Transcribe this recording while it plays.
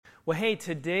Well, hey,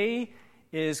 today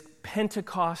is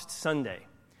Pentecost Sunday,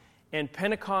 and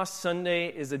Pentecost Sunday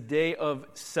is a day of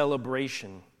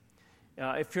celebration.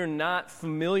 If you're not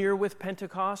familiar with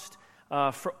Pentecost,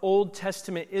 for Old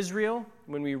Testament Israel,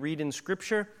 when we read in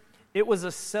Scripture, it was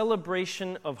a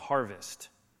celebration of harvest.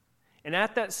 And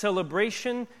at that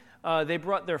celebration, they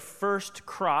brought their first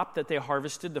crop that they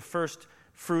harvested, the first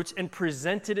fruits, and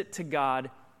presented it to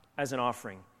God as an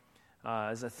offering.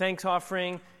 As a thanks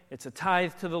offering, it's a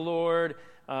tithe to the Lord.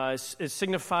 It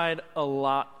signified a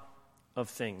lot of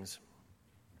things.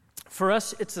 For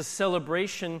us, it's a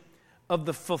celebration of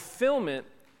the fulfillment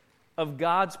of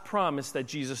God's promise that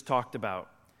Jesus talked about.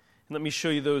 And let me show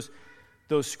you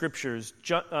those scriptures.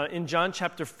 In John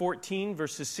chapter 14,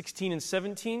 verses 16 and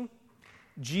 17,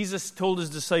 Jesus told his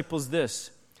disciples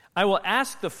this, "I will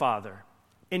ask the Father,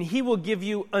 and he will give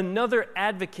you another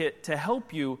advocate to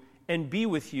help you and be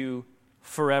with you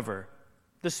forever,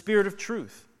 the Spirit of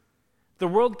truth. The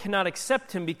world cannot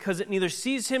accept him because it neither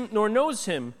sees him nor knows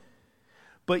him,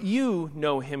 but you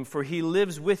know him, for he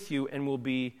lives with you and will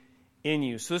be in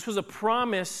you." So this was a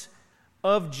promise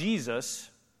of Jesus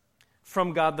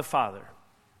from God the Father.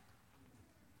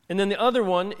 And then the other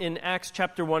one in Acts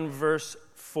chapter 1, verse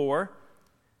 4,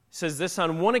 says this,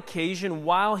 "On one occasion,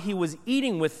 while he was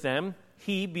eating with them,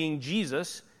 he, being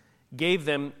Jesus, gave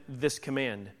them this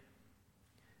command.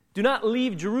 'Do not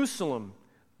leave Jerusalem,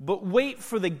 but wait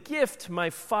for the gift my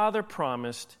Father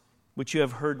promised, which you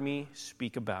have heard me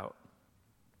speak about.'"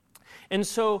 And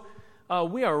so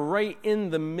we are right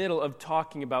in the middle of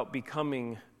talking about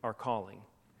becoming our calling.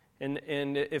 And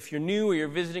if you're new or you're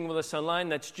visiting with us online,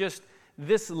 that's just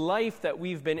this life that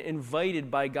we've been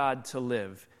invited by God to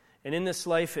live. And in this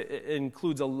life, it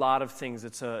includes a lot of things.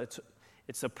 It's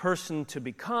a person to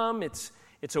become. It's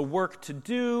a work to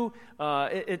do.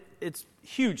 It's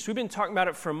huge. So we've been talking about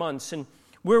it for months, and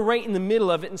we're right in the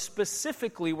middle of it. And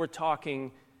specifically, we're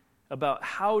talking about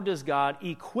how does God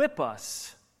equip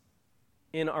us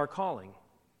in our calling.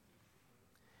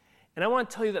 And I want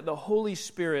to tell you that the Holy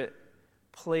Spirit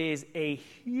plays a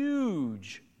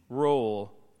huge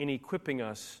role in equipping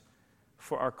us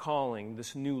for our calling,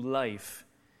 this new life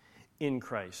in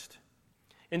Christ.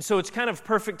 And so it's kind of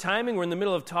perfect timing. We're in the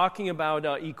middle of talking about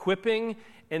equipping,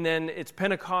 and then it's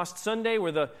Pentecost Sunday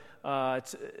where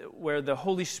the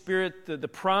Holy Spirit, the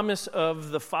promise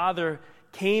of the Father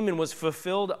came and was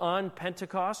fulfilled on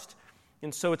Pentecost.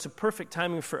 And so it's a perfect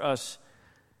timing for us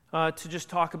to just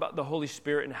talk about the Holy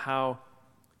Spirit and how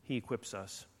he equips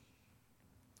us.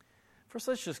 First,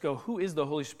 let's just go, who is the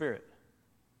Holy Spirit?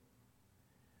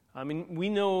 I mean, we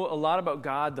know a lot about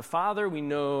God the Father. We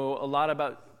know a lot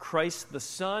about Christ the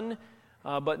Son.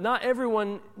 But not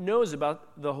everyone knows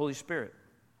about the Holy Spirit.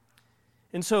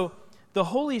 And so the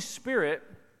Holy Spirit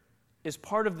is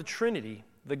part of the Trinity,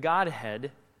 the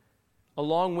Godhead,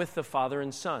 along with the Father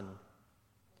and Son.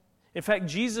 In fact,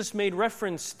 Jesus made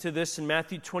reference to this in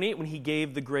Matthew 28 when he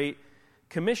gave the Great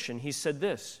Commission. He said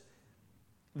this,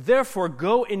 "Therefore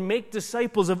go and make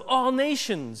disciples of all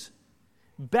nations,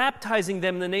 baptizing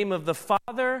them in the name of the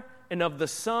Father and of the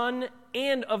Son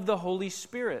and of the Holy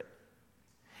Spirit."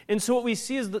 And so what we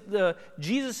see is that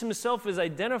Jesus himself is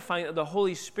identifying that the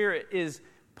Holy Spirit is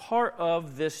part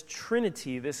of this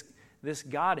Trinity, this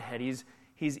Godhead.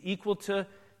 He's equal to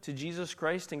Jesus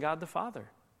Christ and God the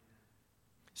Father.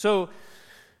 So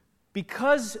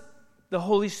because the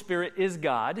Holy Spirit is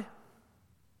God,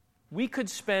 we could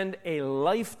spend a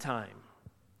lifetime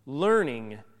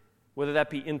learning, whether that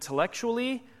be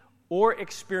intellectually or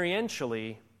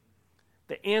experientially,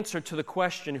 the answer to the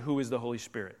question, who is the Holy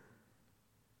Spirit?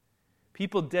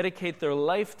 People dedicate their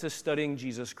life to studying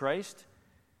Jesus Christ.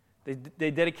 They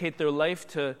dedicate their life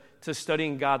to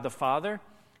studying God the Father.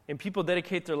 And people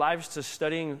dedicate their lives to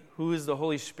studying who is the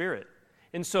Holy Spirit.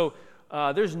 And so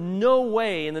there's no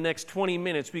way in the next 20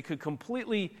 minutes we could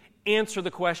completely answer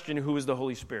the question, who is the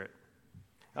Holy Spirit?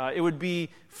 It would be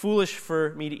foolish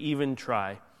for me to even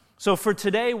try. So for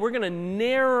today, we're going to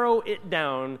narrow it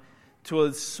down to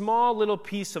a small little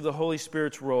piece of the Holy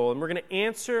Spirit's role, and we're going to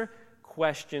answer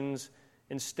questions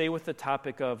and stay with the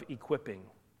topic of equipping.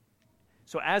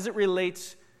 So as it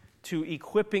relates to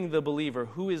equipping the believer,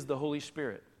 who is the Holy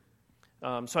Spirit?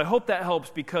 So I hope that helps,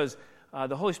 because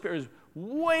the Holy Spirit is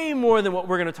way more than what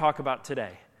we're going to talk about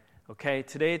today. Okay?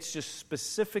 Today it's just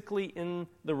specifically in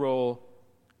the role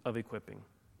of equipping.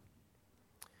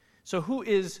 So who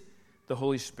is the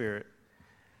Holy Spirit?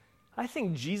 I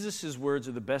think Jesus' words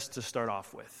are the best to start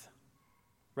off with,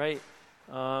 right?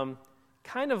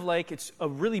 Kind of like, it's a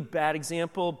really bad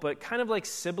example, but kind of like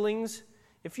siblings.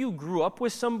 If you grew up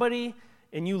with somebody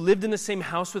and you lived in the same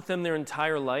house with them their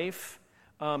entire life,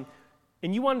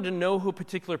 and you wanted to know who a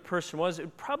particular person was, it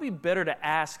would probably be better to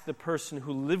ask the person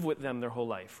who lived with them their whole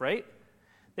life, right?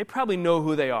 They probably know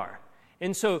who they are.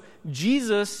 And so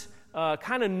Jesus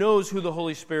kind of knows who the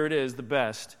Holy Spirit is the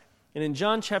best. And in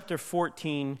John chapter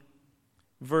 14,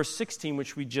 verse 16,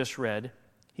 which we just read,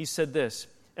 he said this,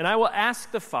 "And I will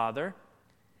ask the Father,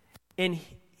 and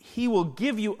he will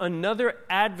give you another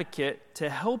advocate to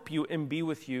help you and be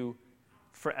with you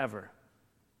forever."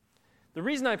 The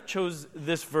reason I chose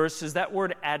this verse is that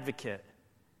word advocate.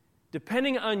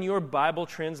 Depending on your Bible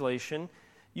translation,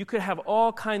 you could have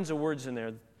all kinds of words in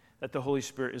there that the Holy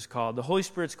Spirit is called. The Holy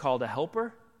Spirit's called a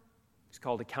helper. He's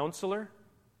called a counselor.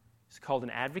 He's called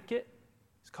an advocate.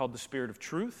 He's called the Spirit of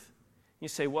truth. You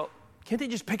say, well, can't they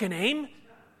just pick a name?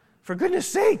 For goodness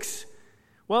sakes.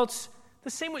 Well, it's the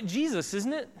same with Jesus,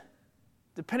 isn't it?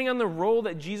 Depending on the role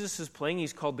that Jesus is playing,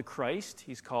 he's called the Christ,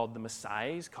 he's called the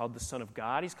Messiah, he's called the Son of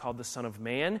God, he's called the Son of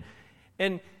Man.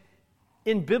 And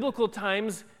in biblical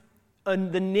times, the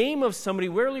name of somebody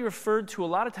rarely referred to a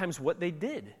lot of times what they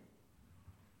did.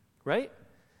 Right?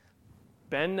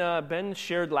 Ben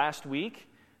shared last week,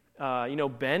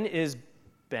 Ben is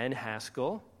Ben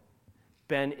Haskell.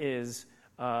 Ben is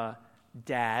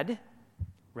dad,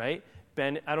 right?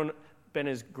 Ben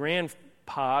is grandpa.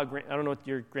 I don't know what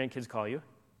your grandkids call you.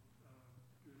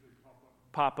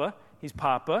 Papa. He's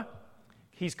Papa.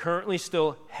 He's currently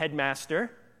still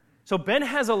headmaster. So Ben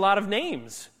has a lot of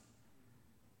names.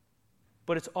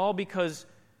 But it's all because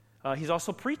he's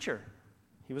also preacher.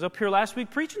 He was up here last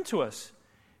week preaching to us.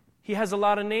 He has a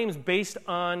lot of names based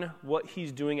on what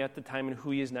he's doing at the time and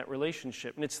who he is in that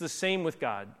relationship. And it's the same with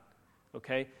God.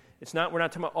 Okay? We're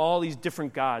not talking about all these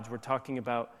different gods. We're talking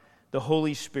about the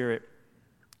Holy Spirit.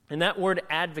 And that word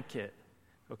advocate,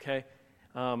 okay?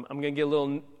 I'm going to get a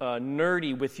little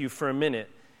nerdy with you for a minute.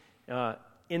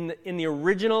 In the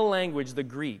original language, the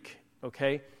Greek,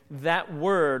 okay, that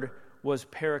word was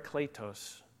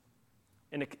parakletos.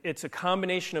 And it's a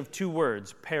combination of two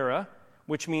words, para,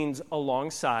 which means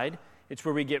alongside. It's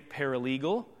where we get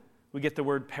paralegal. We get the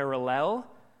word parallel,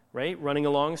 right, running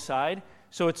alongside.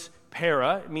 So it's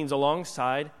para, it means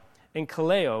alongside, and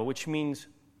kaleo, which means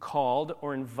called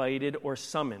or invited or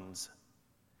summons.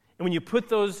 And when you put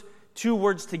those two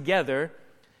words together,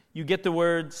 you get the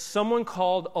word someone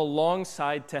called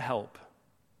alongside to help.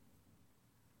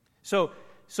 So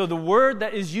the word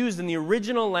that is used in the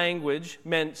original language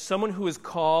meant someone who is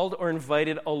called or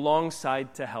invited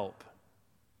alongside to help.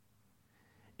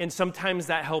 And sometimes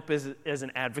that help is as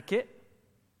an advocate.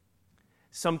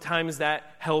 Sometimes that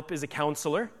help is a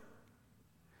counselor.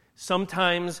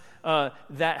 Sometimes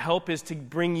that help is to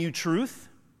bring you truth,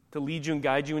 to lead you and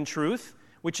guide you in truth,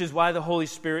 which is why the Holy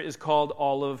Spirit is called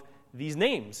all of these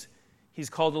names. He's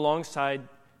called alongside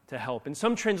to help. And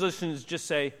some translations just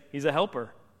say he's a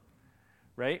helper,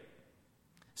 right?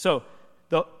 So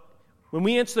when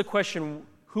we answer the question,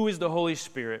 who is the Holy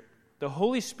Spirit? The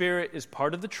Holy Spirit is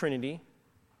part of the Trinity,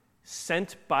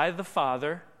 sent by the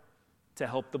Father to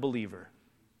help the believer.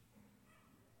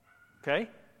 Okay?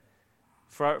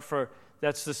 For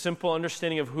that's the simple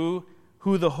understanding of who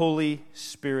the Holy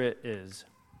Spirit is.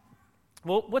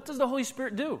 Well, what does the Holy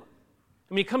Spirit do?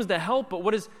 I mean, he comes to help, but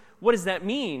what does that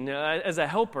mean as a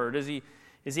helper? Is he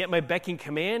at my beck and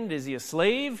command? Is he a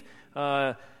slave?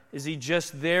 Is he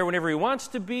just there whenever he wants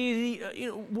to be?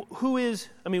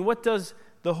 What does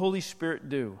the Holy Spirit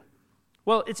do?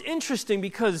 Well, it's interesting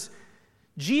because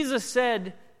Jesus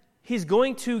said he's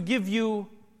going to give you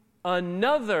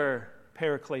another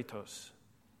parakletos,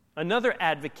 another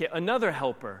advocate, another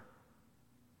helper,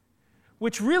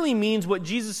 which really means what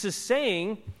Jesus is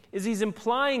saying is he's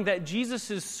implying that Jesus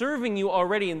is serving you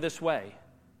already in this way,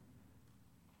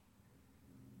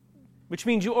 which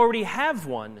means you already have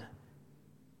one,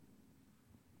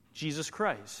 Jesus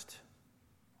Christ.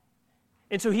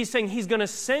 And so he's saying he's going to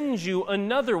send you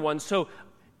another one. So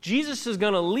Jesus is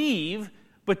going to leave,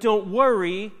 but don't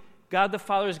worry, God the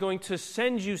Father is going to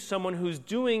send you someone who's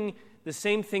doing the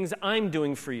same things I'm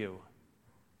doing for you,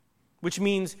 which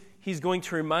means he's going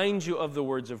to remind you of the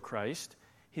words of Christ.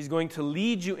 He's going to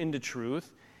lead you into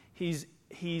truth. He's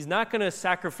not going to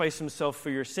sacrifice himself for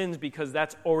your sins because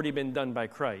that's already been done by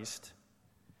Christ.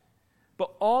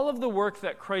 But all of the work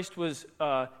that Christ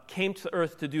came to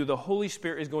earth to do, the Holy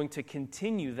Spirit is going to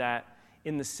continue that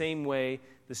in the same way,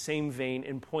 the same vein,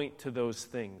 and point to those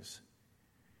things.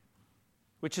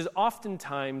 Which is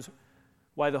oftentimes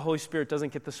why the Holy Spirit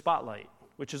doesn't get the spotlight,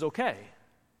 which is okay.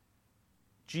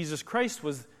 Jesus Christ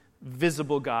was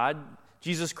visible God.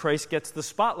 Jesus Christ gets the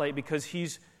spotlight because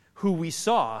he's who we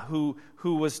saw, who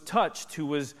was touched, who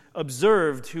was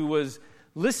observed, who was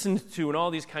listened to, and all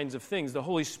these kinds of things. The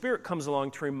Holy Spirit comes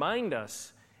along to remind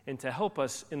us and to help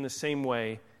us in the same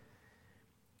way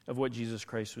of what Jesus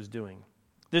Christ was doing.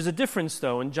 There's a difference,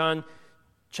 though. In John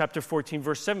chapter 14,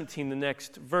 verse 17, the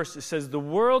next verse, it says, "The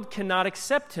world cannot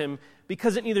accept him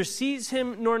because it neither sees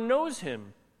him nor knows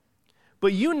him.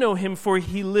 But you know him, for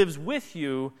he lives with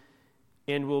you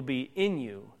and will be in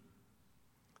you."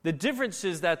 The difference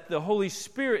is that the Holy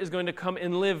Spirit is going to come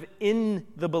and live in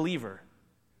the believer.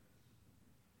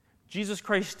 Jesus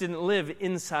Christ didn't live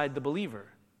inside the believer.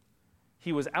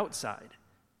 He was outside.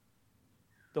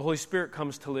 The Holy Spirit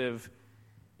comes to live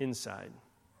inside.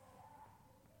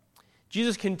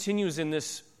 Jesus continues in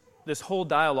this whole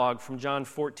dialogue from John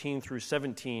 14 through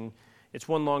 17. It's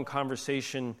one long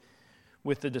conversation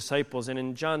with the disciples. And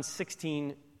in John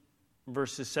 16,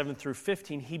 verses 7 through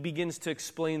 15, he begins to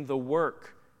explain the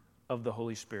work of the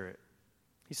Holy Spirit.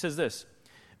 He says this,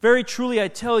 "Very truly I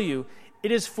tell you,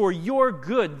 it is for your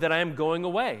good that I am going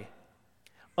away.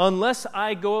 Unless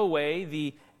I go away,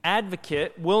 the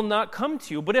Advocate will not come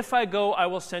to you, but if I go, I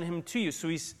will send him to you." So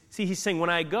he's saying, when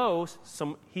I go,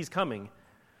 he's coming.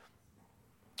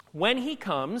 "When he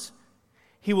comes,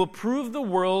 he will prove the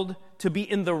world to be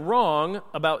in the wrong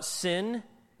about sin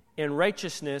and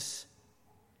righteousness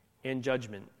and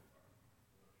judgment."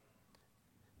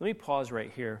 Let me pause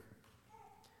right here.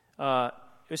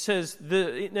 It says,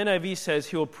 the NIV says,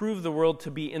 he will prove the world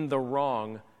to be in the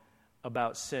wrong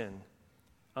about sin.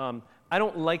 I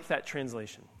don't like that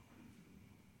translation.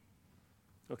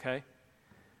 Okay?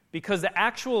 Because the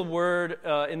actual word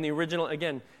in the original,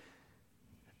 again,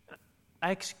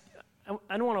 I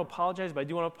don't want to apologize, but I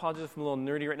do want to apologize if I'm a little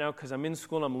nerdy right now because I'm in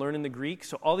school and I'm learning the Greek,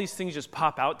 so all these things just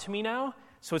pop out to me now.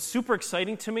 So it's super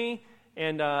exciting to me,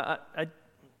 and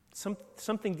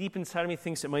something deep inside of me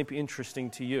thinks it might be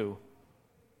interesting to you.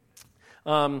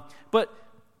 But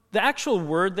the actual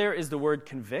word there is the word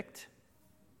convict.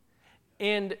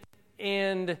 And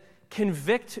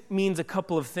convict means a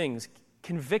couple of things.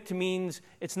 Convict means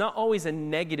it's not always a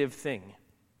negative thing.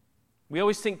 We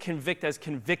always think convict as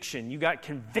conviction. You got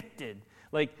convicted.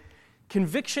 Like,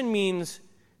 conviction means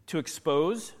to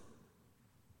expose,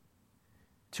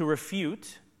 to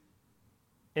refute,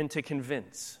 and to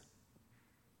convince.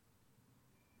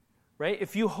 Right?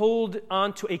 If you hold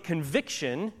on to a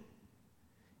conviction,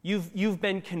 you've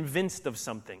been convinced of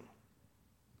something.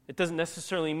 It doesn't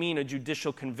necessarily mean a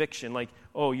judicial conviction, like,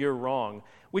 oh, you're wrong,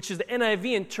 which is the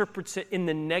NIV interprets it in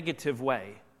the negative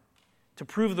way, to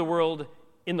prove the world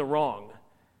in the wrong.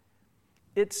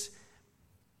 It's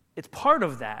part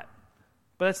of that,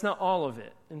 but that's not all of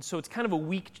it. And so it's kind of a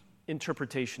weak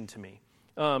interpretation to me.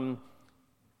 The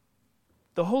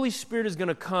Holy Spirit is going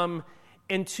to come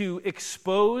and to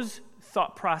expose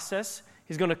thought process.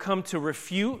 He's going to come to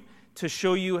refute, to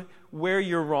show you where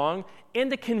you're wrong,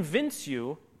 and to convince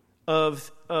you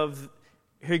of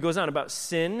here he goes on, about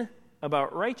sin,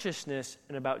 about righteousness,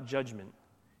 and about judgment.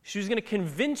 She's going to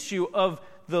convince you of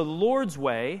the Lord's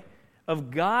way,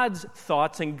 of God's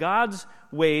thoughts and God's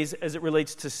ways as it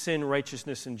relates to sin,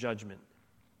 righteousness, and judgment.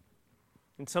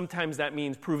 And sometimes that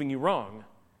means proving you wrong.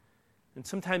 And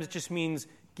sometimes it just means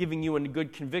giving you a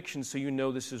good conviction so you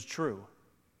know this is true.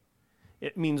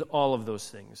 It means all of those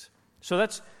things. So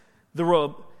that's the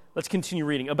robe. Let's continue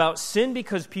reading. About sin,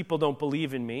 because people don't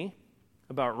believe in me.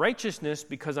 About righteousness,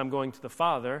 because I'm going to the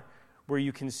Father, where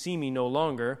you can see me no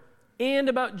longer. And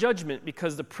about judgment,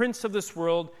 because the prince of this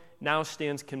world now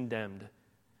stands condemned.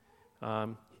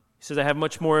 He says, I have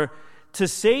much more to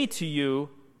say to you,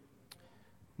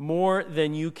 more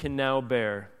than you can now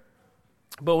bear.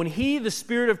 But when he, the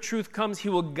Spirit of truth, comes, he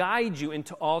will guide you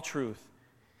into all truth.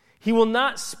 He will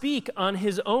not speak on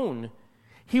his own.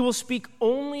 He will speak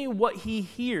only what he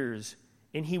hears,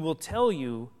 and he will tell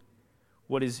you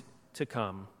what is to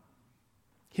come.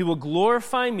 He will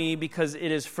glorify me, because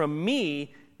it is from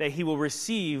me that he will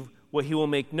receive what he will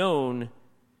make known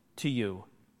to you.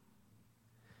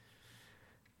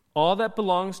 All that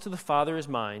belongs to the Father is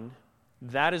mine.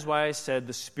 That is why I said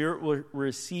the Spirit will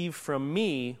receive from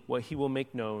me what he will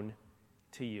make known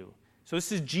to you. So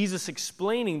this is Jesus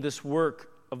explaining this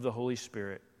work of the Holy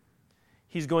Spirit.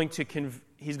 He's going to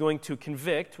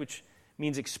convict, which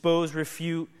means expose,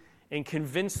 refute, and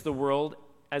convince the world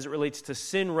as it relates to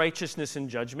sin, righteousness, and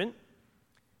judgment.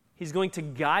 He's going to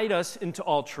guide us into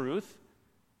all truth.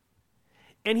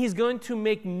 And he's going to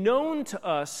make known to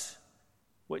us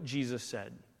what Jesus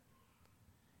said.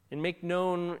 And make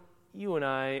known, you and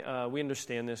I, we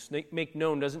understand this. Make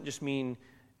known doesn't just mean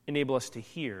enable us to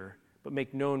hear, but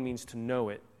make known means to know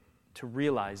it, to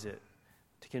realize it,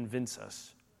 to convince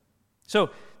us. So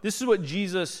this is what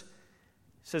Jesus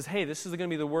says, hey, this is going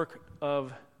to be the work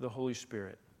of the Holy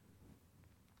Spirit.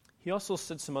 He also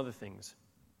said some other things.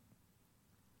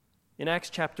 In Acts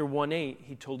chapter 1:8,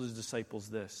 he told his disciples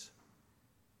this: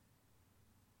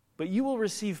 "But you will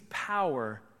receive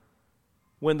power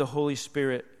when the Holy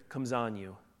Spirit comes on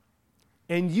you.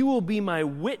 And you will be my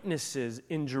witnesses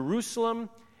in Jerusalem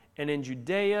and in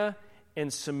Judea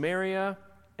and Samaria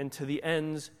and to the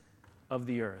ends of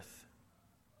the earth."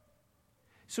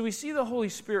 So we see the Holy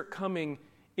Spirit coming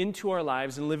into our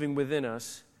lives and living within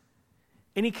us,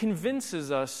 and he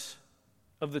convinces us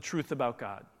of the truth about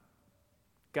God.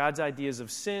 God's ideas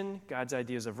of sin, God's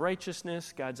ideas of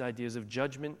righteousness, God's ideas of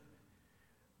judgment.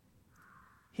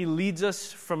 He leads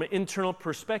us from an internal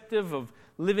perspective of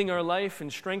living our life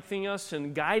and strengthening us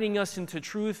and guiding us into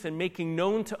truth and making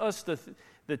known to us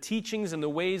the teachings and the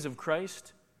ways of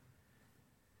Christ.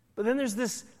 But then there's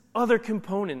this other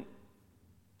component.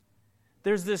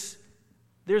 There's this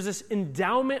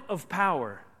endowment of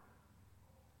power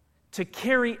to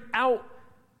carry out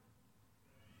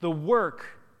the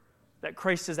work that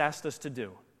Christ has asked us to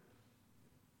do.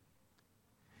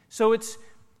 So it's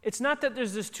not that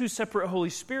there's this two separate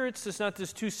Holy Spirits. It's not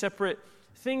this two separate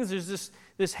things. There's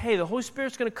this hey, the Holy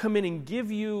Spirit's going to come in and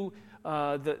give you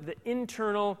the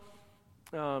internal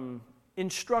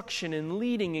instruction and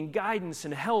leading and guidance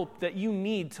and help that you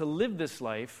need to live this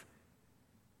life.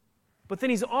 But then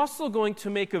he's also going to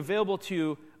make available to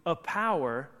you a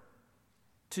power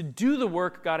to do the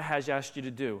work God has asked you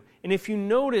to do. And if you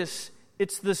notice,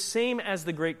 it's the same as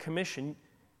the Great Commission.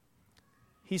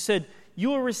 He said,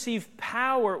 "You will receive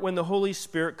power when the Holy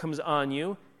Spirit comes on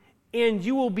you, and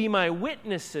you will be my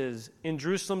witnesses in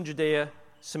Jerusalem, Judea,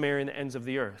 Samaria, and the ends of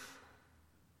the earth."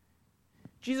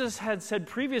 Jesus had said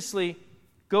previously,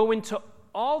 "Go into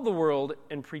all the world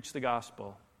and preach the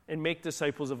gospel and make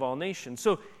disciples of all nations."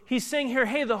 So he's saying here,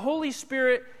 hey, the Holy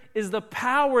Spirit is the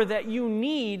power that you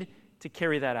need to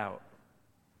carry that out.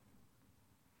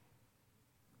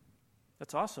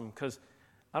 That's awesome, because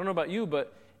I don't know about you,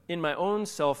 but in my own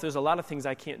self, there's a lot of things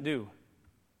I can't do.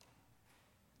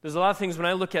 There's a lot of things when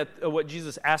I look at what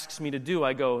Jesus asks me to do,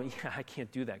 I go, yeah, I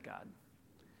can't do that, God.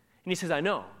 And he says, I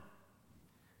know.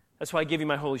 That's why I give you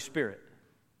my Holy Spirit.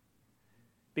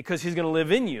 Because he's going to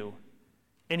live in you,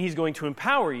 and he's going to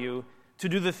empower you to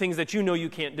do the things that you know you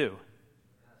can't do.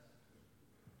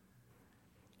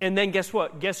 And then guess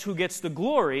what? Guess who gets the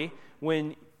glory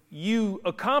when you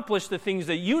accomplish the things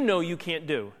that you know you can't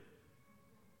do?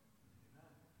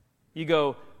 You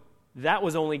go, that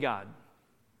was only God.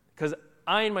 Because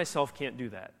I and myself can't do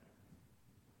that.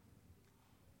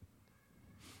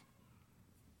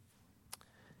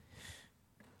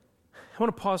 I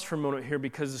want to pause for a moment here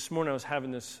because this morning I was having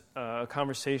this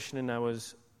conversation and I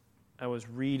was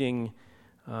reading.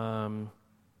 My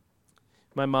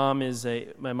mom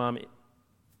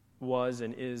was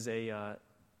and is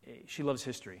she loves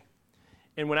history.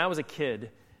 And when I was a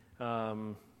kid,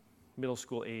 middle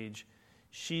school age,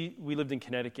 we lived in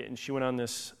Connecticut, and she went on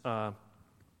this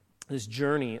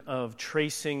journey of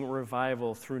tracing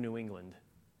revival through New England.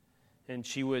 And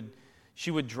she would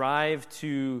drive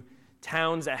to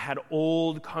towns that had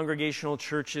old congregational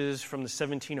churches from the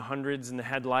 1700s and that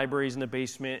had libraries in the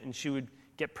basement, and she would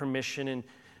get permission and,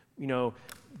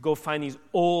 go find these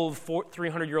old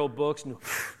 300-year-old books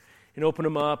and open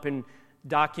them up and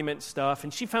document stuff.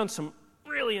 And she found some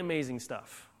really amazing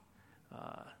stuff.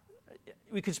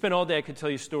 We could spend all day, I could tell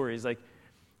you stories. Like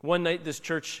one night this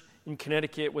church in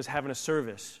Connecticut was having a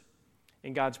service,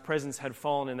 and God's presence had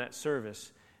fallen in that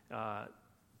service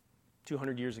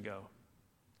 200 years ago.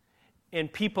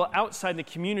 And people outside the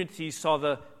community saw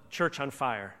the church on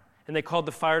fire, and they called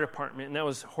the fire department, and that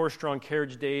was horse-drawn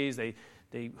carriage days. They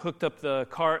hooked up the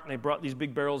cart, and they brought these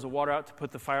big barrels of water out to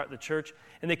put the fire out the church,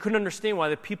 and they couldn't understand why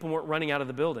the people weren't running out of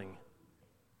the building.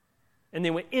 And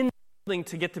they went in the building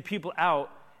to get the people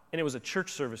out, and it was a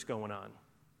church service going on.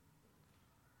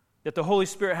 That the Holy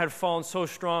Spirit had fallen so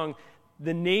strong,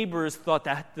 the neighbors thought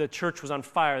that the church was on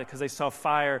fire because they saw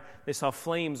fire, they saw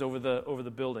flames over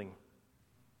the building.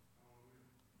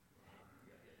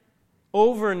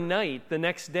 Overnight, the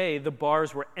next day, the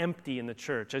bars were empty in the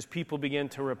church as people began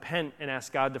to repent and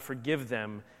ask God to forgive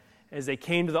them as they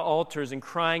came to the altars and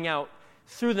crying out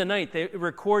through the night. It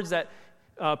records that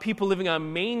people living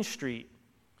on Main Street,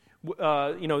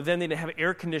 then they didn't have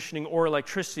air conditioning or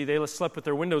electricity. They slept with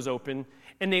their windows open.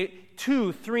 And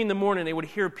 2, 3 in the morning, they would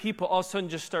hear people all of a sudden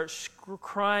just start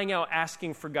crying out,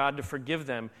 asking for God to forgive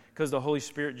them because the Holy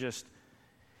Spirit just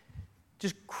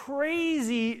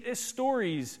crazy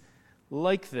stories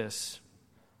like this.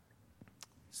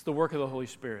 It's the work of the Holy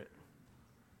Spirit.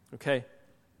 Okay?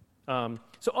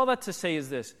 So all that to say is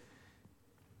this.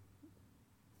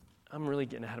 I'm really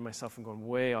getting ahead of myself and going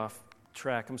way off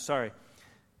track. I'm sorry.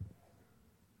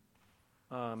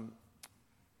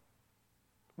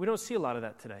 We don't see a lot of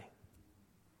that today.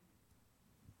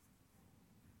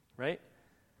 Right?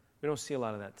 We don't see a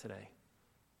lot of that today.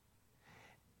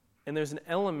 And there's an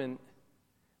element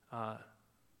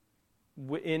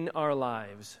in our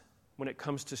lives when it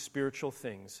comes to spiritual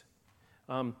things.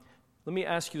 Let me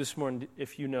ask you this morning,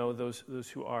 if you know, those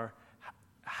who are,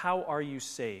 how are you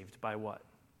saved? By what?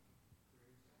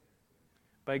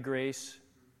 By grace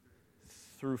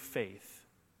through faith.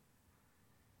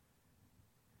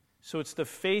 So it's the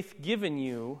faith given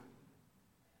you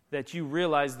that you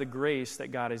realize the grace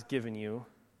that God has given you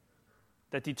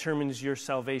that determines your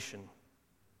salvation.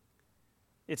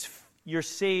 You're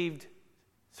saved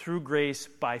through grace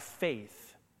by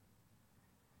faith.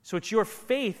 So it's your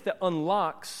faith that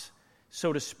unlocks,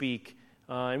 so to speak,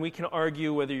 and we can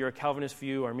argue whether you're a Calvinist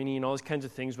view, Arminian, all those kinds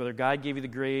of things, whether God gave you the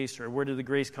grace or where did the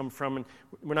grace come from, and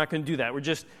we're not going to do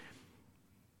that.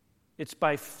 It's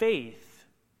by faith,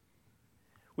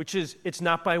 which is, it's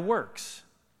not by works.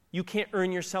 You can't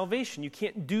earn your salvation. You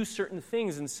can't do certain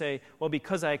things and say, well,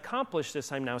 because I accomplished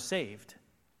this, I'm now saved.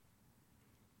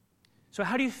 So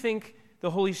how do you think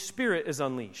the Holy Spirit is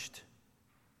unleashed?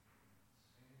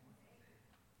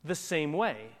 The same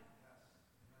way.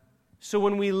 So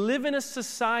when we live in a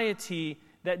society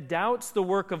that doubts the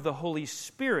work of the Holy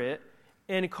Spirit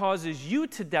and causes you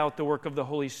to doubt the work of the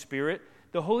Holy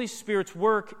Spirit's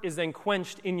work is then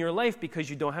quenched in your life because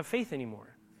you don't have faith anymore.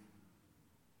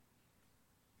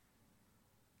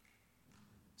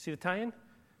 See the tie-in?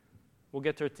 We'll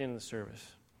get there at the end of the service.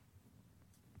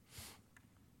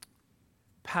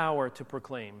 Power to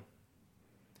proclaim.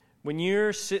 When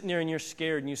you're sitting there and you're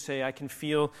scared and you say, I can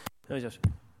feel,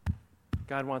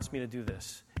 God wants me to do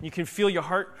this. And you can feel your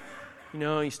heart,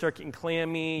 you start getting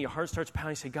clammy, your heart starts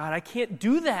pounding, you say, God, I can't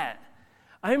do that.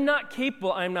 I'm not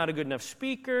capable, I'm not a good enough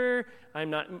speaker,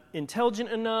 I'm not intelligent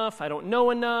enough, I don't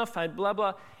know enough, blah,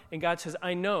 blah. And God says,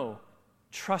 I know,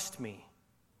 trust me.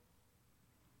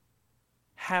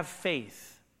 Have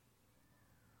faith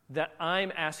that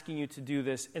I'm asking you to do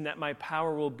this and that my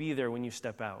power will be there when you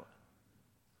step out.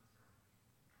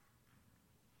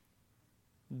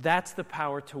 That's the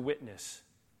power to witness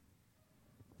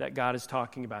that God is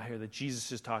talking about here, that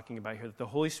Jesus is talking about here, that the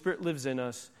Holy Spirit lives in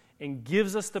us and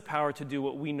gives us the power to do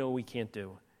what we know we can't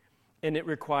do. And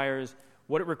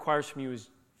what it requires from you is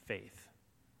faith.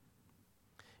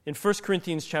 In 1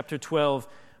 Corinthians chapter 12,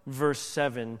 verse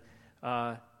 7,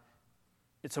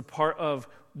 it's a part of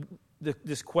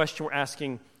this question we're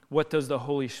asking, what does the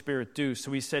Holy Spirit do? So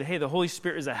we said, hey, the Holy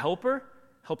Spirit is a helper,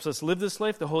 helps us live this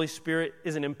life. The Holy Spirit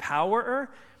is an empowerer.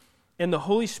 And the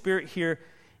Holy Spirit here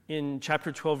in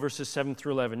chapter 12, verses 7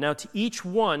 through 11. Now, to each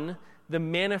one, the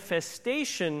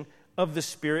manifestation of the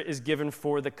Spirit is given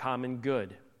for the common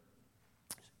good.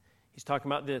 He's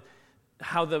talking about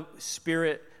how the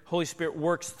Holy Spirit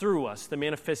works through us. The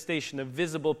manifestation, the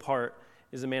visible part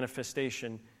is a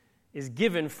manifestation, is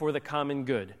given for the common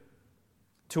good.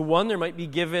 To one, there might be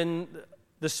given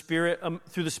the Spirit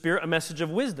through the Spirit a message of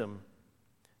wisdom.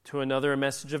 To another, a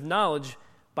message of knowledge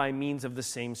by means of the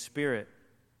same Spirit.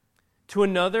 To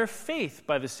another, faith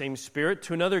by the same Spirit.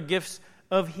 To another, gifts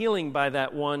of healing by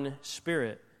that one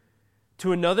Spirit.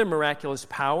 To another, miraculous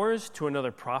powers. To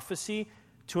another, prophecy.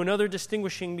 To another,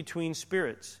 distinguishing between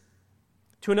spirits.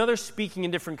 To another, speaking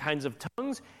in different kinds of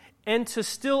tongues. And to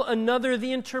still another,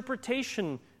 the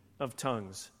interpretation of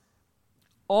tongues.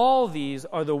 All these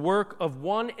are the work of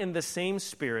one and the same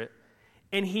Spirit,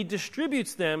 and He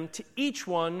distributes them to each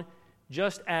one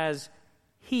just as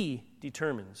He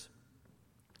determines.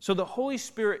 So the Holy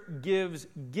Spirit gives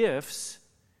gifts,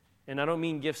 and I don't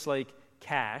mean gifts like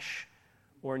cash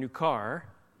or a new car.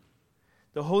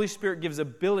 The Holy Spirit gives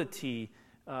ability,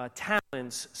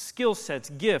 talents, skill sets,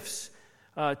 gifts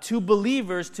to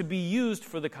believers to be used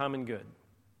for the common good.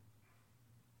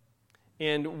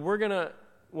 And we're going to,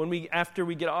 after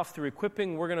we get off through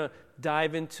equipping, we're going to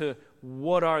dive into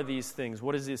what are these things?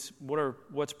 What is this?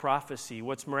 What's prophecy?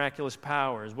 What's miraculous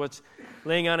powers? What's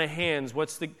laying on of hands?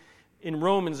 In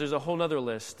Romans, there's a whole other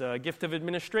list. Gift of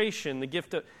administration,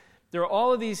 there are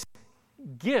all of these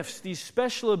gifts, these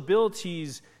special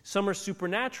abilities. Some are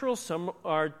supernatural, some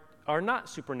are not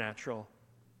supernatural.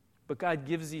 But God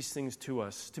gives these things to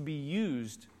us to be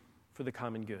used for the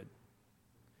common good.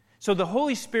 So the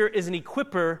Holy Spirit is an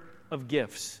equipper of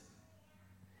gifts.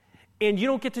 And you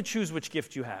don't get to choose which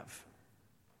gift you have.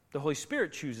 The Holy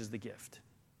Spirit chooses the gift.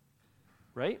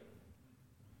 Right?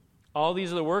 All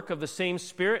these are the work of the same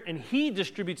Spirit, and He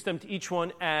distributes them to each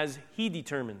one as He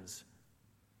determines.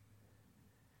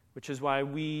 Which is why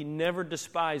we never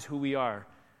despise who we are.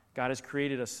 God has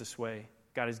created us this way.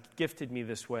 God has gifted me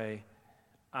this way.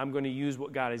 I'm going to use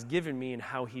what God has given me and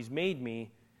how He's made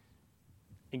me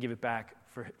and give it back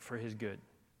for his good.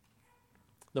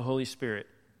 The Holy Spirit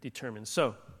determines.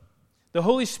 So, the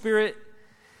Holy Spirit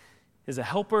is a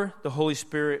helper. The Holy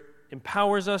Spirit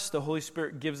empowers us. The Holy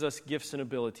Spirit gives us gifts and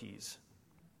abilities.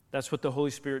 That's what the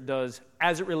Holy Spirit does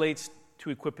as it relates to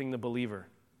equipping the believer.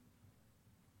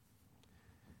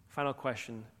 Final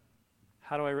question.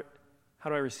 How do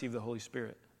I receive the Holy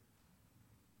Spirit?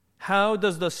 How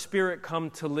does the Spirit come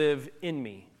to live in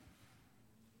me?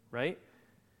 Right?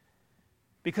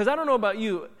 Because I don't know about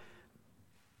you,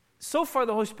 so far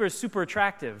the Holy Spirit is super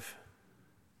attractive.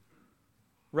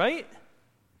 Right?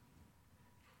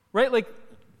 Right? Like,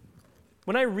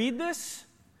 when I read this,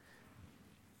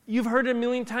 you've heard it a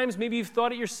million times, maybe you've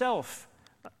thought it yourself.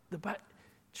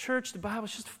 Church, the Bible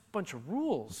is just a bunch of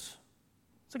rules.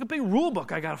 It's like a big rule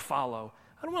book I got to follow.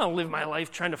 I don't want to live my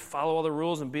life trying to follow all the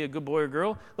rules and be a good boy or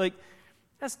girl. Like,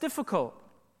 that's difficult.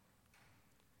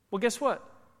 Well, guess what?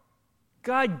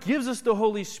 God gives us the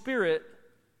Holy Spirit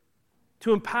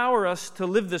to empower us to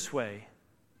live this way.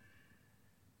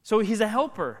 So he's a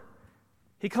helper.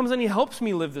 He comes and he helps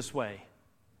me live this way.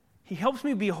 He helps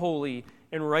me be holy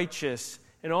and righteous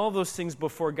and all those things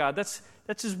before God. That's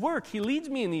his work. He leads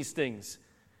me in these things.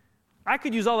 I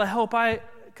could use all the help I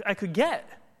could get.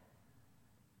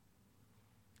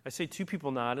 I say two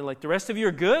people nod, and like, the rest of you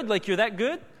are good? Like, you're that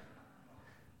good?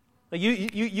 Like,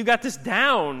 you got this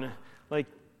down. Like,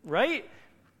 right?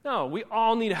 No, we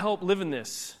all need help living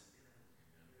this.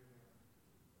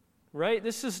 Right?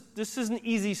 This isn't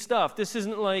easy stuff. This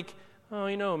isn't like,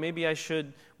 oh, maybe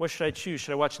what should I choose?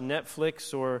 Should I watch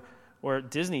Netflix or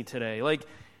Disney today? Like,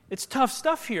 it's tough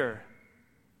stuff here.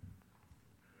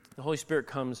 The Holy Spirit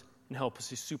comes and helps us.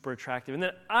 He's super attractive. And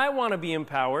then I want to be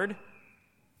empowered.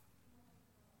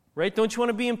 Right? Don't you want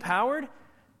to be empowered?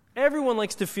 Everyone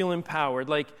likes to feel empowered.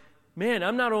 Like, man,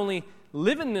 I'm not only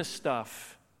living this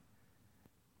stuff.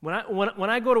 When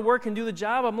I go to work and do the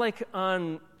job, I'm like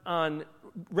on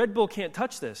Red Bull can't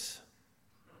touch this.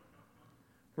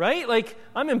 Right? Like,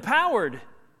 I'm empowered.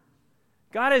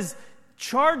 God has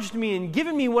charged me and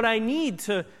given me what I need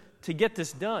to get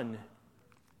this done.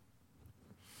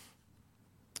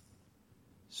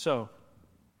 So,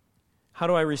 how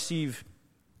do I receive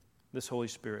this Holy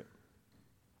Spirit?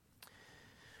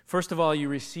 First of all, you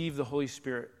receive the Holy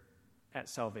Spirit at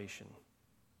salvation.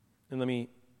 And let me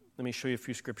show you a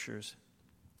few scriptures.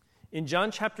 In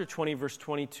John chapter 20, verse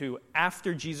 22,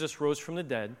 after Jesus rose from the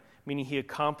dead, meaning he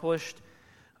accomplished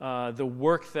the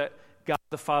work that God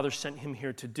the Father sent him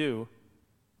here to do,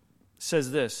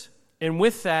 says this, and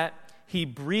with that, he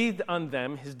breathed on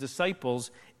them, his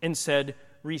disciples, and said,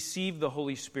 receive the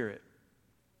Holy Spirit.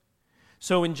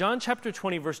 So in John chapter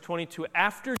 20, verse 22,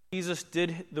 after Jesus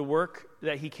did the work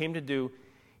that he came to do,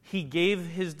 he gave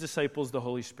his disciples the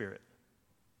Holy Spirit.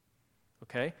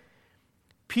 Okay?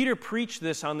 Peter preached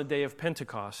this on the day of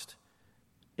Pentecost.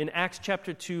 In Acts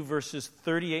chapter 2, verses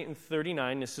 38 and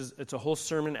 39, it's a whole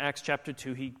sermon in Acts chapter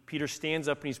 2. Peter stands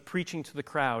up and he's preaching to the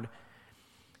crowd.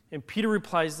 And Peter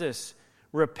replies this,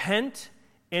 repent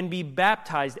and be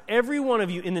baptized, every one of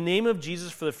you, in the name of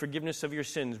Jesus for the forgiveness of your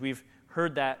sins. We've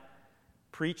heard that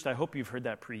preached. I hope you've heard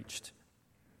that preached.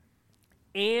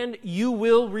 And you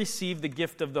will receive the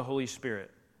gift of the Holy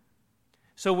Spirit.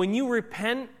 So when you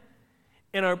repent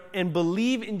and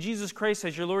believe in Jesus Christ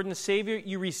as your Lord and Savior,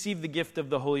 you receive the gift of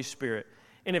the Holy Spirit.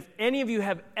 And if any of you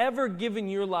have ever given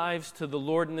your lives to the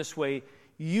Lord in this way,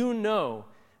 you know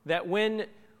that when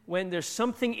there's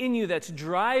something in you that's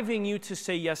driving you to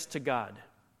say yes to God,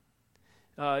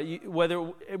 whether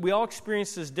we all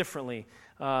experience this differently.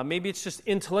 Maybe it's just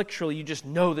intellectually, you just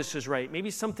know this is right.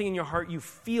 Maybe something in your heart, you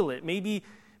feel it. Maybe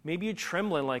you're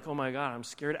trembling like, oh my God, I'm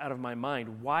scared out of my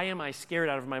mind. Why am I scared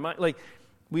out of my mind? Like,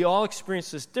 we all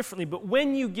experience this differently. But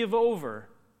when you give over,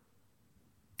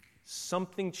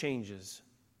 something changes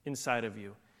inside of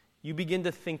you. You begin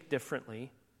to think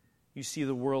differently. You see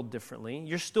the world differently.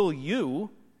 You're still you.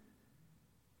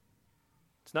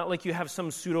 It's not like you have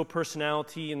some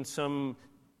pseudo-personality and some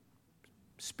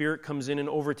spirit comes in and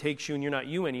overtakes you and you're not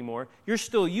you anymore. You're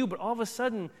still you, but all of a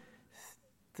sudden,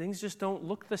 things just don't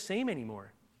look the same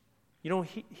anymore.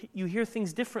 You hear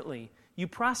things differently. You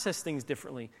process things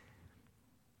differently.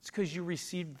 It's because you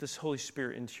received this Holy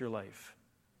Spirit into your life.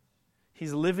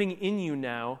 He's living in you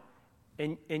now,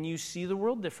 and you see the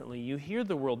world differently. You hear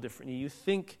the world differently. You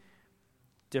think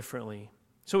differently.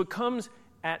 So it comes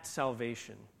at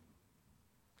salvation.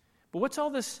 But what's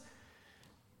all this,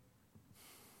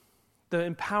 the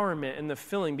empowerment and the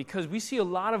filling? Because we see a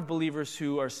lot of believers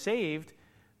who are saved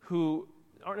who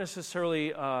aren't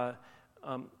necessarily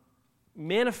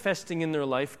manifesting in their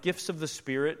life gifts of the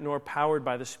Spirit, nor powered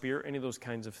by the Spirit, any of those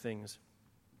kinds of things.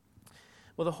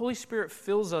 Well, the Holy Spirit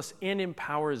fills us and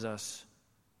empowers us.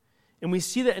 And we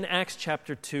see that in Acts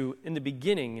chapter 2, in the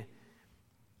beginning,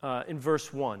 in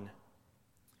verse 1.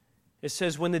 It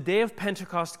says, when the day of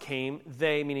Pentecost came,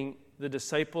 they, meaning the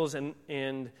disciples and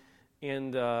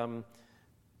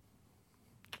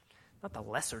not the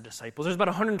lesser disciples, there's about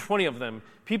 120 of them.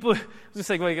 People, just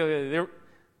like, the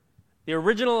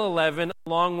original 11,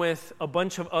 along with a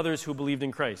bunch of others who believed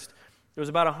in Christ. There was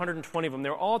about 120 of them. They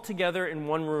were all together in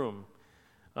one room.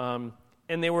 And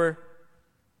they were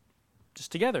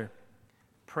just together,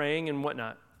 praying and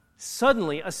whatnot.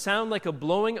 Suddenly, a sound like a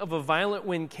blowing of a violent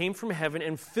wind came from heaven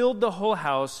and filled the whole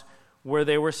house where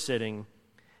they were sitting.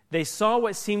 They saw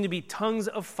what seemed to be tongues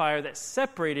of fire that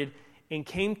separated and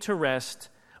came to rest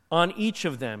on each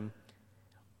of them.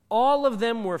 All of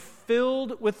them were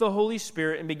filled with the Holy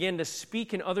Spirit and began to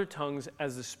speak in other tongues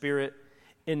as the Spirit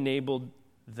enabled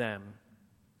them.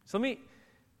 So let me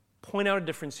point out a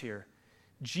difference here.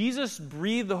 Jesus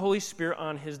breathed the Holy Spirit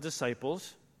on his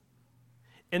disciples,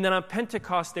 and then on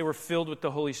Pentecost they were filled with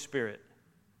the Holy Spirit.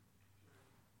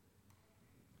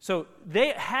 So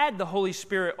they had the Holy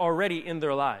Spirit already in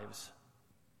their lives.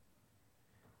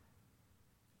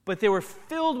 But they were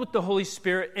filled with the Holy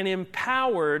Spirit and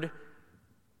empowered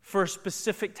for a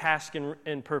specific task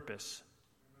and purpose.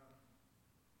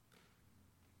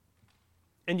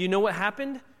 And you know what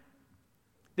happened?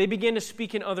 They began to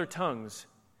speak in other tongues.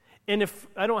 And if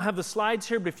I don't have the slides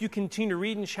here, but if you continue to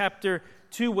read in chapter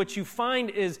 2, what you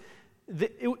find is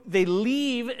they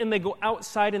leave and they go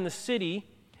outside in the city,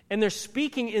 and they're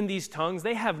speaking in these tongues.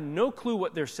 They have no clue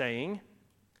what they're saying,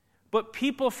 but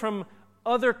people from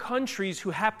other countries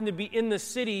who happen to be in the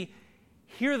city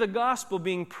hear the gospel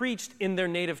being preached in their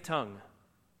native tongue.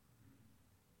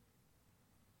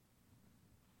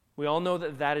 We all know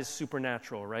that that is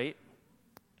supernatural, right?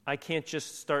 I can't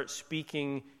just start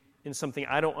speaking in something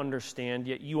I don't understand,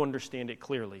 yet you understand it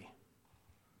clearly.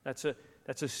 That's a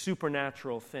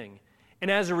supernatural thing.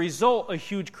 And as a result, a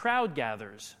huge crowd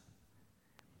gathers.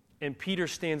 And Peter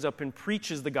stands up and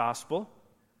preaches the gospel.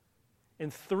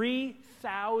 And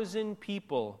 3,000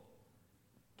 people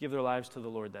give their lives to the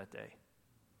Lord that day.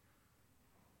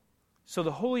 So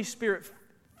the Holy Spirit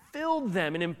filled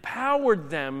them and empowered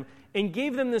them and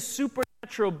gave them this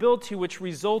supernatural ability which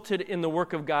resulted in the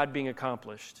work of God being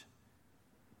accomplished.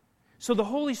 So the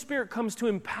Holy Spirit comes to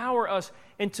empower us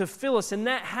and to fill us, and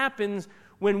that happens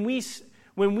when we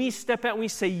step out and we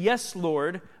say, yes,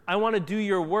 Lord, I want to do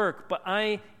your work, but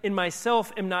I, in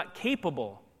myself, am not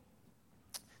capable.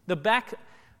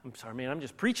 I'm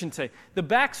just preaching today. The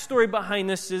backstory behind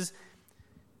this is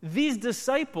these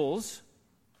disciples,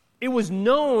 it was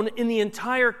known in the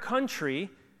entire country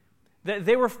that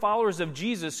they were followers of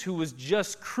Jesus who was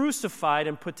just crucified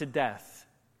and put to death.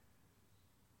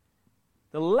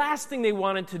 The last thing they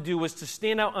wanted to do was to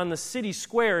stand out on the city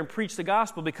square and preach the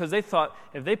gospel because they thought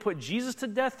if they put Jesus to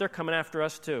death, they're coming after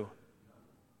us too.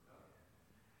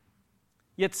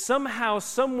 Yet somehow,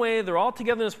 some way, they're all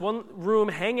together in this one room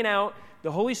hanging out.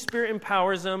 The Holy Spirit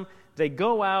empowers them. They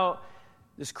go out.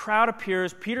 This crowd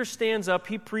appears. Peter stands up.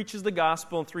 He preaches the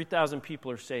gospel, and 3,000 people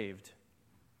are saved.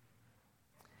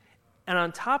 And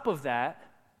on top of that,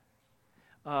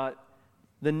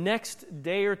 the next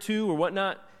day or two or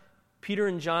whatnot, Peter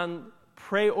and John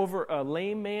pray over a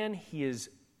lame man. He is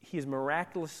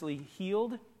miraculously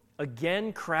healed.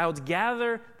 Again, crowds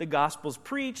gather. The gospel's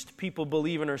preached. People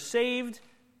believe and are saved.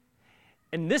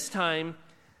 And this time,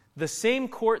 the same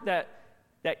court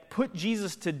that put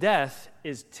Jesus to death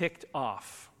is ticked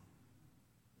off.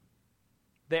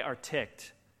 They are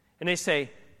ticked. And they say,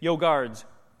 yo, guards,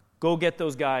 go get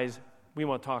those guys. We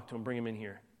want to talk to them. Bring them in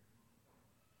here.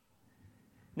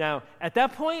 Now, at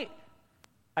that point,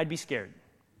 I'd be scared.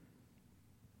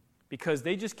 Because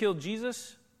they just killed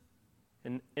Jesus,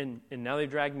 and now they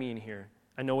dragged me in here.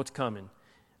 I know what's coming.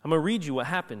 I'm going to read you what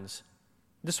happens.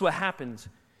 This is what happens.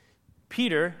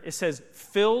 Peter, it says,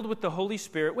 filled with the Holy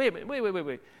Spirit. Wait a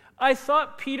minute. I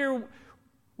thought Peter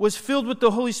was filled with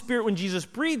the Holy Spirit when Jesus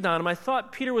breathed on him. I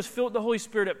thought Peter was filled with the Holy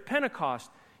Spirit at Pentecost.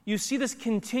 You see this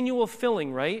continual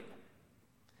filling, right?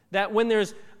 That when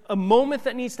there's a moment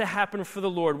that needs to happen for the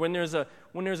Lord, when there's a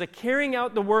carrying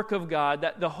out the work of God,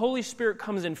 that the Holy Spirit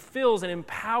comes and fills and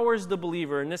empowers the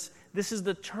believer. And this is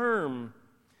the term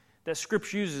that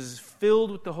Scripture uses,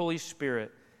 filled with the Holy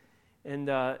Spirit. And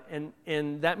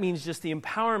that means just the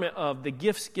empowerment of the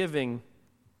gifts giving,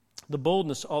 the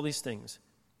boldness, all these things.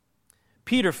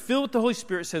 Peter, filled with the Holy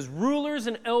Spirit, says, rulers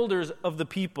and elders of the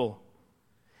people,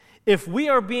 if we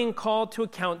are being called to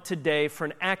account today for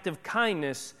an act of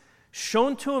kindness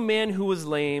shown to a man who was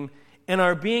lame and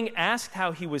are being asked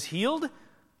how he was healed,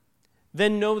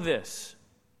 then know this.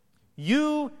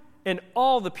 you and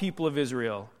all the people of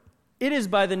Israel, it is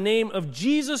by the name of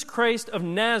Jesus Christ of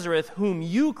Nazareth, whom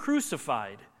you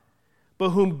crucified, but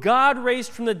whom God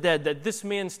raised from the dead, that this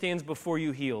man stands before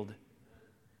you healed.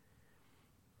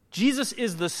 Jesus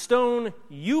is the stone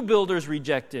you builders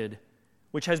rejected,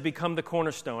 which has become the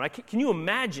cornerstone. Can you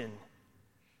imagine?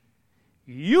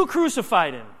 You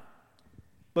crucified him,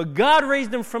 but God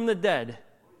raised him from the dead,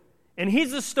 and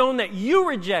he's the stone that you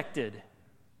rejected,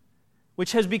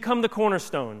 which has become the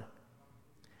cornerstone.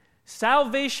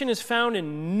 Salvation is found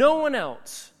in no one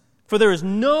else, for there is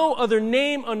no other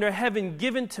name under heaven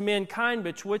given to mankind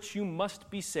by which you must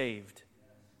be saved.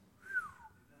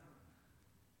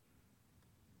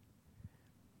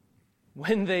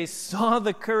 When they saw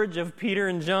the courage of Peter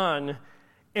and John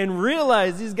and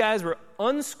realized these guys were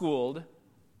unschooled,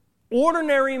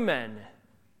 ordinary men,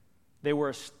 they were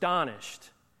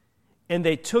astonished, and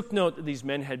they took note that these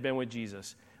men had been with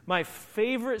Jesus. My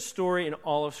favorite story in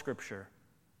all of Scripture.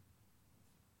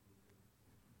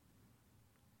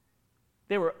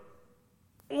 They were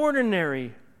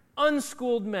ordinary,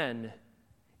 unschooled men,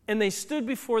 and they stood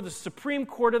before the Supreme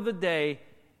Court of the day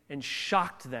and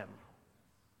shocked them.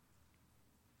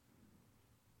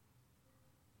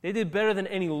 They did better than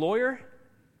any lawyer,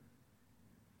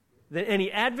 than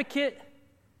any advocate,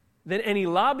 than any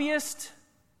lobbyist.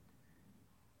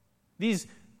 These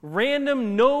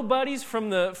random nobodies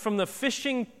from the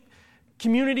fishing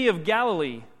community of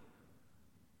Galilee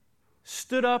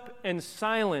stood up and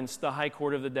silenced the high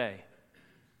court of the day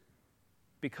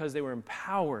because they were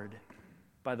empowered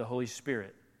by the Holy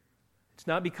Spirit. It's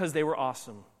not because they were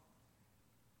awesome.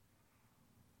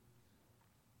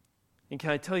 And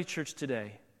can I tell you, church,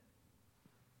 today,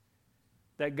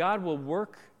 that God will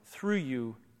work through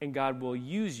you and God will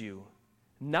use you,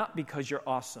 not because you're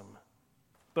awesome,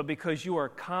 but because you are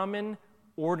common,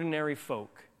 ordinary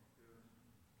folk.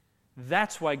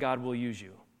 That's why God will use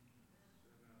you.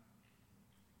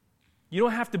 You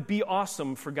don't have to be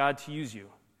awesome for God to use you.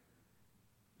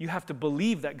 You have to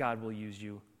believe that God will use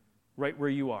you right where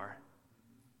you are.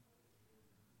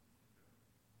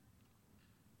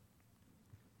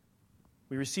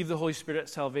 We receive the Holy Spirit at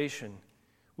salvation.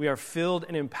 We are filled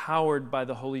and empowered by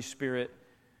the Holy Spirit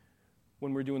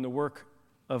when we're doing the work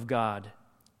of God.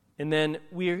 And then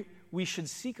we should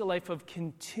seek a life of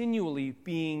continually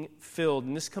being filled.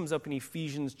 And this comes up in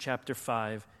Ephesians chapter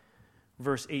 5,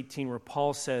 verse 18, where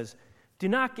Paul says, "Do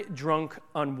not get drunk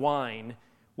on wine,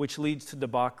 which leads to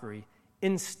debauchery.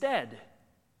 Instead,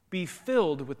 be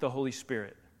filled with the Holy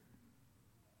Spirit."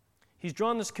 He's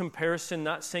drawn this comparison,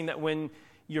 not saying that when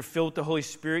you're filled with the Holy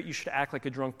Spirit, you should act like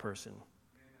a drunk person.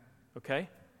 Okay?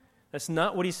 That's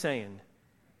not what he's saying.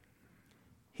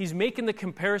 He's making the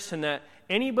comparison that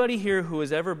anybody here who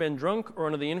has ever been drunk or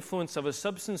under the influence of a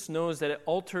substance knows that it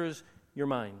alters your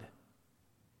mind.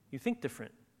 You think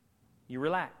different. You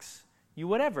relax. You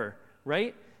whatever,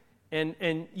 right?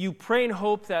 And you pray and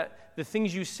hope that the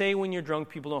things you say when you're drunk,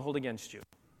 people don't hold against you.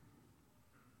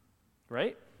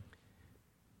 Right?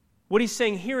 What he's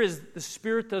saying here is the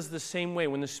Spirit does the same way.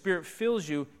 When the Spirit fills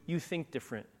you, you think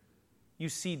different. You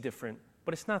see different.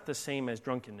 But it's not the same as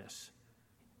drunkenness.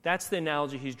 That's the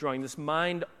analogy he's drawing, this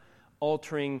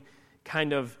mind-altering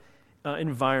kind of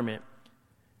environment.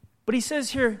 But he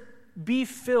says here, be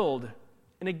filled.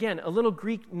 And again, a little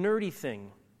Greek nerdy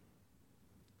thing.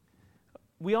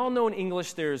 We all know in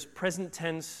English there's present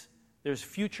tense, there's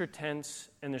future tense,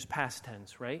 and there's past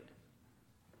tense, right?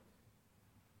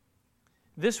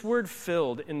 This word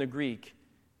filled in the Greek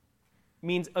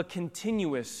means a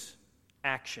continuous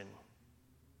action,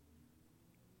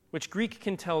 which Greek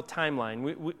can tell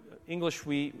timeline. English,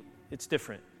 it's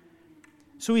different.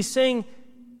 So he's saying,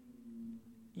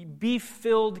 be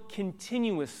filled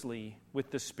continuously with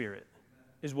the Spirit,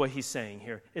 is what he's saying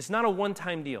here. It's not a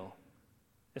one-time deal.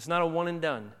 It's not a one and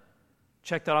done.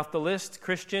 Checked that off the list.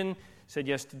 Christian, said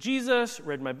yes to Jesus,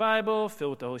 read my Bible,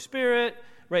 filled with the Holy Spirit,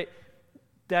 right?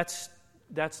 That's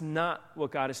not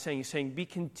what God is saying. He's saying, be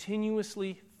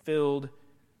continuously filled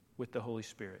with the Holy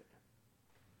Spirit.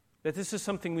 That this is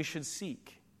something we should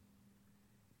seek.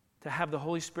 To have the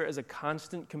Holy Spirit as a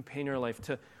constant companion in our life.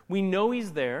 We know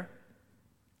He's there.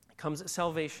 It comes at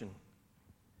salvation.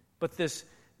 But this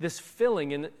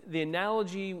filling, and the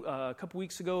analogy, a couple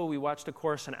weeks ago, we watched a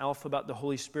course on Alpha about the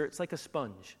Holy Spirit. It's like a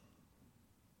sponge.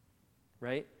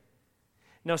 Right?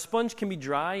 Now, a sponge can be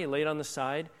dry. You lay it on the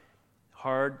side.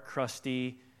 Hard,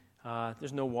 crusty.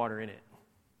 There's no water in it.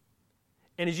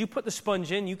 And as you put the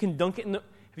sponge in, you can dunk it in the...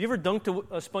 Have you ever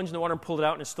dunked a sponge in the water and pulled it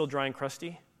out and it's still dry and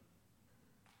crusty?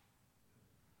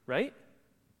 Right?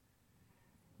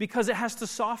 Because it has to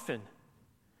soften.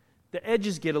 The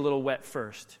edges get a little wet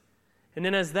first. And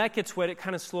then as that gets wet, it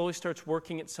kind of slowly starts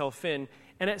working itself in.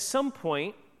 And at some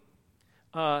point,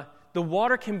 the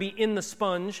water can be in the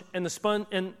sponge, and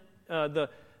the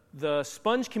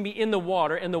sponge can be in the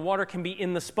water, and the water can be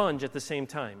in the sponge at the same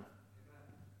time.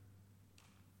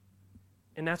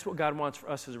 And that's what God wants for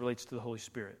us as it relates to the Holy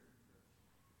Spirit.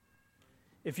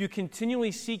 If you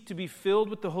continually seek to be filled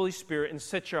with the Holy Spirit and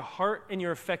set your heart and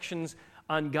your affections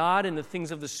on God and the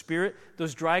things of the Spirit,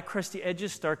 those dry, crusty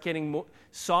edges start getting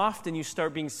soft, and you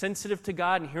start being sensitive to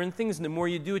God and hearing things, and the more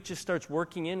you do, it just starts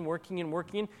working in,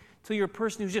 until you're a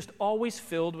person who's just always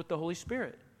filled with the Holy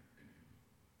Spirit.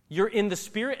 You're in the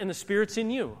Spirit, and the Spirit's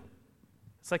in you.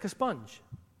 It's like a sponge.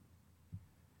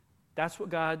 That's what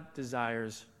God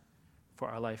desires for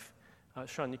our life.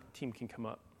 Sean, the team can come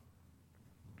up.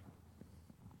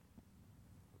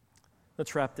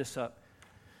 Let's wrap this up.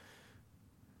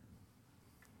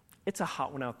 It's a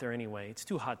hot one out there anyway. It's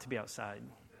too hot to be outside.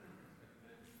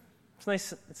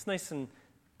 It's nice and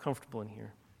comfortable in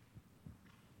here.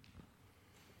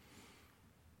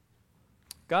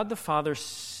 God the Father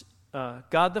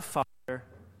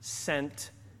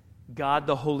sent God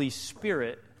the Holy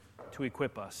Spirit to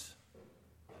equip us.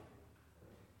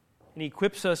 And He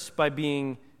equips us by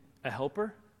being a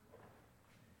helper.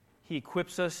 He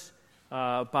equips us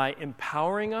by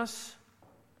empowering us.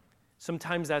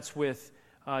 Sometimes that's with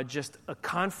just a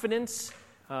confidence,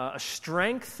 a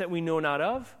strength that we know not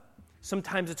of.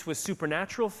 Sometimes it's with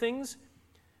supernatural things.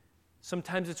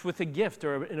 Sometimes it's with a gift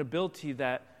or an ability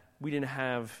that we didn't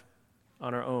have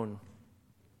on our own.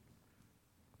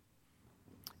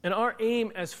 And our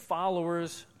aim as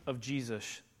followers of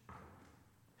Jesus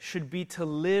should be to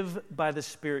live by the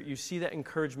Spirit. You see that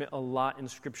encouragement a lot in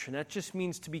Scripture. And that just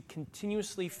means to be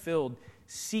continuously filled,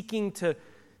 seeking to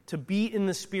be in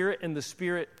the Spirit and the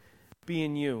Spirit be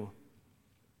in you.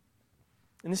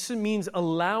 And this means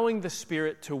allowing the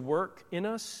Spirit to work in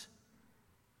us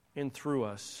and through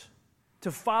us.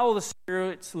 To follow the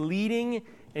Spirit's leading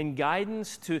and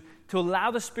guidance, to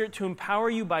allow the Spirit to empower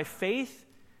you by faith.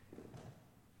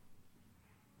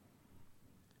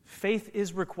 Faith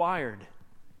is required.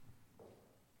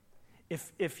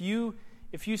 If you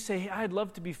say, hey, I'd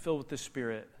love to be filled with the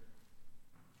Spirit,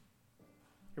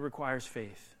 it requires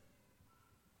faith.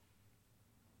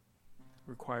 It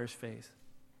requires faith.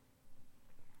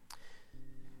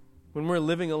 When we're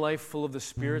living a life full of the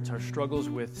Spirit, our struggles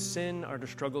with sin, our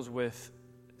struggles with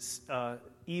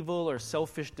evil or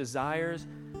selfish desires,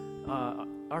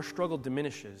 our struggle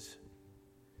diminishes.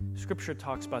 Scripture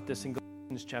talks about this in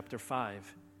Galatians chapter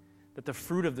 5, that the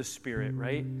fruit of the Spirit,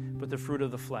 right, but the fruit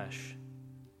of the flesh.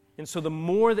 And so the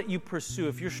more that you pursue,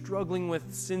 if you're struggling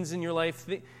with sins in your life,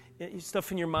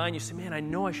 stuff in your mind, you say, man, I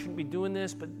know I shouldn't be doing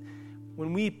this, but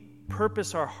when we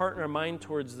purpose our heart and our mind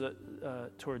towards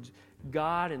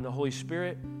God and the Holy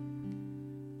Spirit,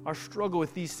 our struggle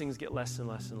with these things get less and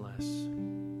less and less.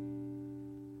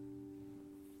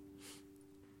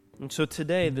 And so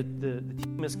today, the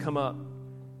team has come up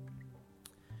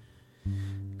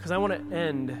because I want to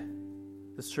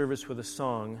end the service with a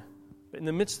song. But in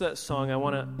the midst of that song, I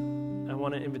want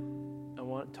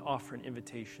to offer an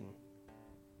invitation.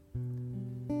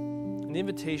 And the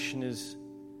invitation is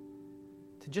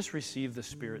to just receive the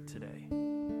Spirit today.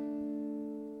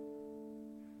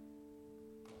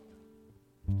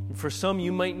 And for some,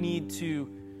 you might need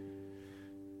to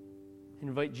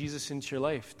invite Jesus into your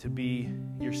life to be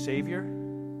your Savior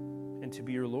and to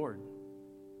be your Lord.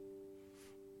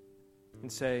 And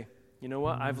say, you know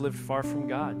what? I've lived far from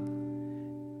God.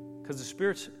 Because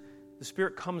the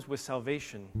Spirit comes with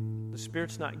salvation. The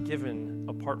Spirit's not given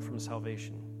apart from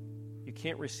salvation. You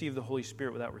can't receive the Holy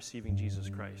Spirit without receiving Jesus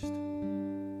Christ.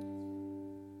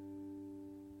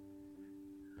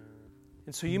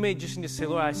 And so you may just need to say,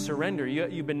 Lord, I surrender.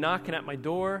 You've been knocking at my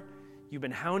door. You've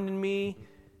been hounding me.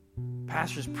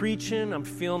 Pastor's preaching. I'm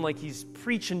feeling like he's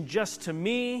preaching just to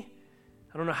me.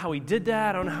 I don't know how he did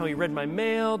that. I don't know how he read my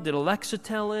mail. Did Alexa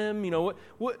tell him? You know,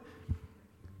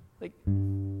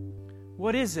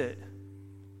 what is it?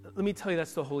 Let me tell you,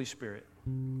 that's the Holy Spirit.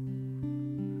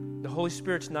 The Holy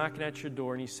Spirit's knocking at your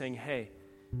door and He's saying, hey,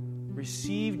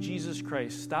 receive Jesus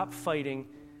Christ. Stop fighting.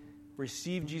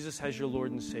 Receive Jesus as your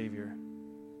Lord and Savior.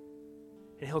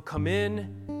 And He'll come in,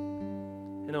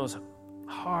 and those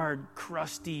hard,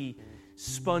 crusty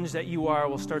sponge that you are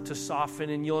will start to soften,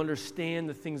 and you'll understand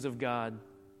the things of God.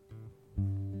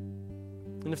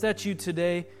 And if that's you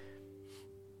today,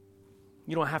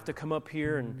 you don't have to come up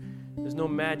here, and there's no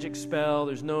magic spell,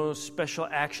 there's no special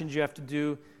actions you have to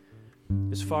do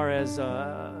as far as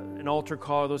an altar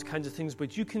call, those kinds of things,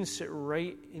 but you can sit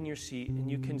right in your seat and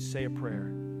you can say a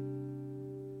prayer.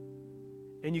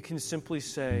 And you can simply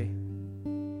say,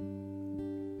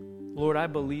 Lord, I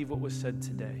believe what was said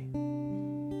today.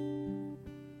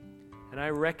 And I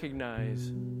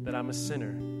recognize that I'm a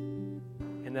sinner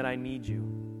and that I need you.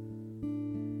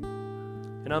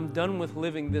 And I'm done with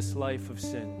living this life of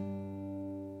sin.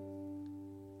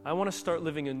 I want to start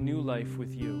living a new life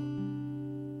with you.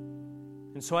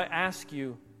 And so I ask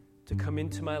you to come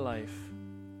into my life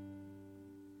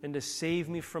and to save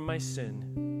me from my sin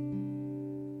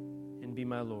and be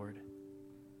my Lord.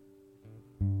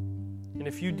 And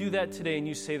if you do that today and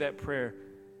you say that prayer,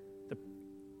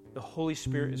 the Holy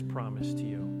Spirit is promised to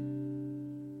you.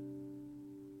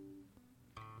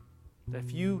 That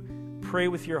if you pray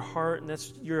with your heart and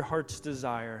that's your heart's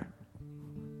desire,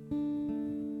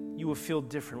 you will feel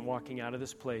different walking out of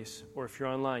this place. Or if you're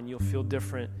online, you'll feel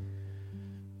different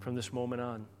from this moment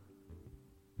on.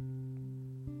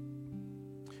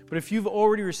 But if you've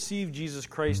already received Jesus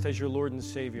Christ as your Lord and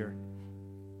Savior,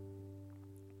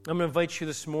 I'm going to invite you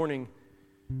this morning,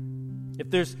 if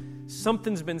there's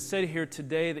something's been said here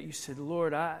today that you said,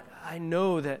 Lord, I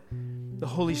know that the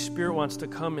Holy Spirit wants to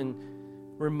come and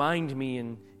remind me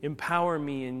and empower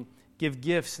me and give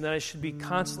gifts, and that I should be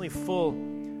constantly full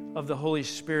of the Holy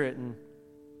Spirit. And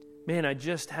man, I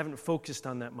just haven't focused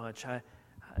on that much. I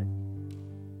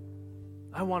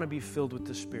want to be filled with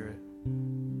the Spirit.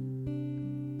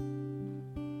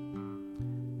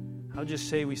 I'll just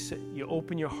say, you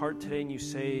open your heart today and you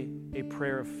say a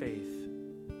prayer of faith.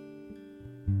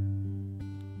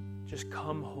 Just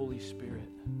come, Holy Spirit.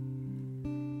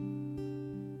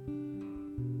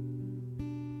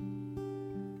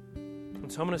 And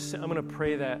so I'm going to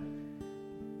pray that,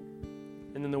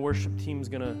 and then the worship team is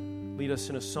going to lead us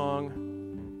in a song.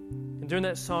 And during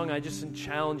that song, I just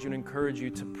challenge you and encourage you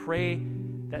to pray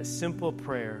that simple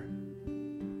prayer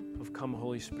of come,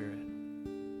 Holy Spirit.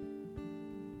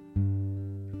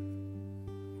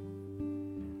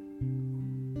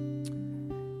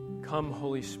 Come,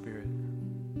 Holy Spirit.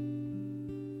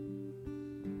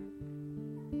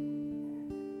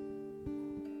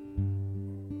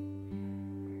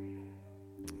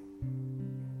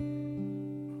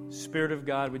 Spirit of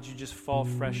God, would you just fall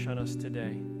fresh on us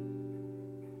today?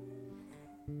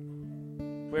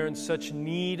 We're in such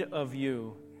need of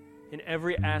you in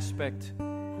every aspect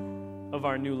of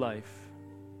our new life.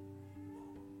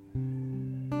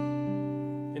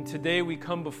 And today we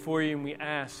come before you and we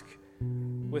ask,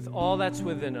 with all that's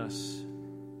within us,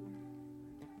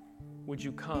 would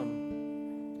you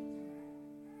come?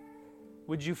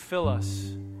 Would you fill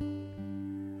us?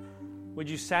 Would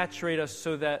you saturate us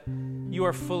so that you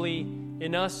are fully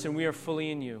in us and we are fully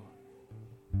in you?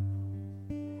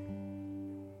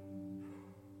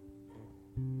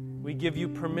 We give you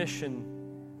permission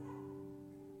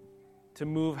to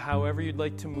move however you'd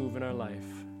like to move in our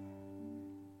life.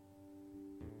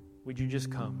 Would you just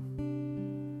come?